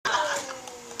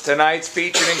Tonight's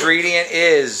featured ingredient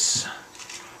is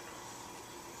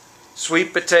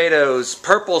sweet potatoes,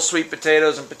 purple sweet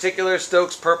potatoes in particular,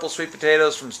 Stokes purple sweet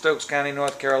potatoes from Stokes County,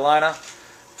 North Carolina.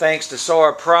 Thanks to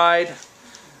Saura Pride,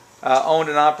 owned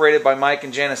and operated by Mike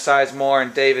and Janice Sizemore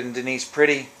and David and Denise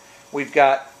Pretty. We've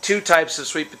got two types of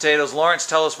sweet potatoes. Lawrence,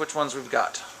 tell us which ones we've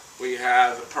got. We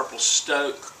have the purple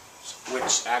Stoke,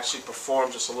 which actually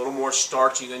performs just a little more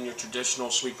starchy than your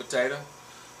traditional sweet potato.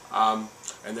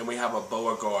 And then we have a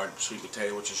Beauregard sweet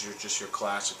potato, which is just your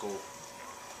classical,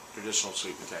 traditional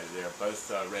sweet potato. They're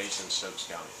both raised in Stokes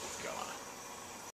County, North Carolina.